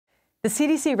The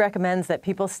CDC recommends that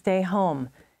people stay home.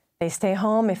 They stay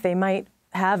home if they might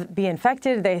be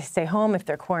infected. They stay home if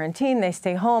they're quarantined. They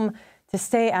stay home to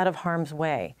stay out of harm's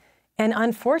way. And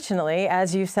unfortunately,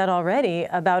 as you said already,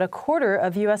 about a quarter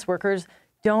of U.S. workers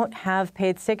don't have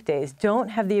paid sick days, don't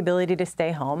have the ability to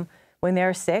stay home when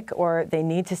they're sick, or they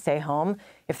need to stay home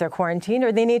if they're quarantined,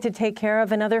 or they need to take care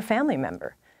of another family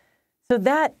member. So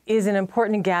that is an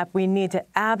important gap we need to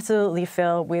absolutely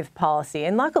fill with policy.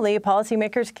 And luckily,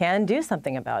 policymakers can do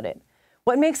something about it.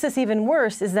 What makes this even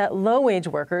worse is that low-wage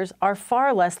workers are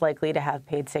far less likely to have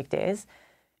paid sick days,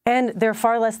 and they're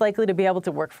far less likely to be able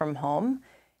to work from home.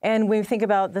 And when we think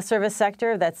about the service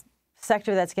sector, that's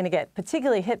going to get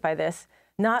particularly hit by this,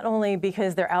 not only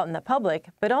because they're out in the public,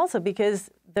 but also because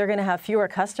they're going to have fewer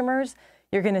customers.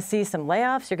 You're going to see some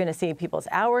layoffs. You're going to see people's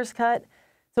hours cut.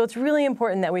 So it's really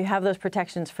important that we have those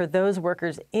protections for those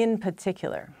workers in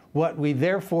particular. What we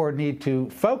therefore need to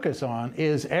focus on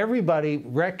is everybody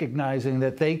recognizing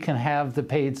that they can have the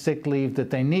paid sick leave that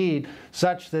they need,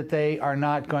 such that they are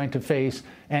not going to face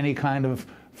any kind of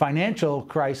financial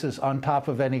crisis on top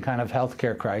of any kind of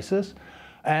healthcare crisis.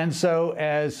 And so,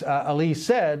 as Elise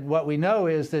said, what we know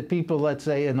is that people, let's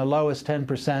say, in the lowest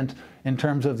 10% in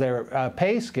terms of their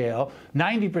pay scale,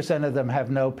 90% of them have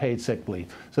no paid sick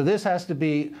leave. So this has to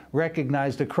be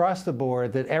recognized across the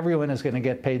board that everyone is going to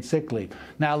get paid sick leave.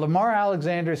 Now, Lamar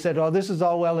Alexander said, oh, this is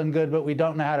all well and good, but we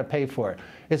don't know how to pay for it.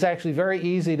 It's actually very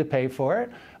easy to pay for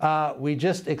it. We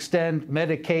just extend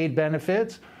Medicaid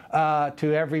benefits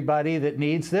to everybody that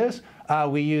needs this.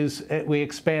 We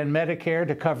expand Medicare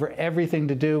to cover everything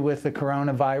to do with the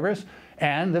coronavirus,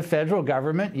 and the federal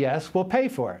government, yes, will pay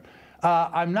for it.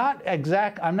 I'm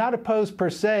not opposed per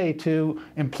se to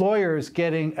employers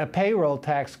getting a payroll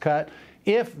tax cut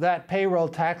if that payroll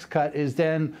tax cut is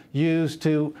then used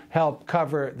to help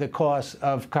cover the costs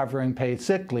of covering paid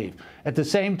sick leave. At the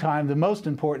same time, the most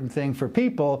important thing for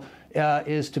people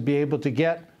is to be able to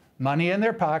get money in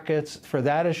their pockets for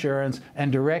that assurance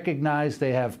and to recognize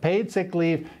they have paid sick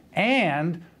leave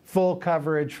and full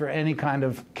coverage for any kind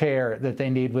of care that they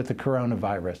need with the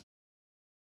coronavirus.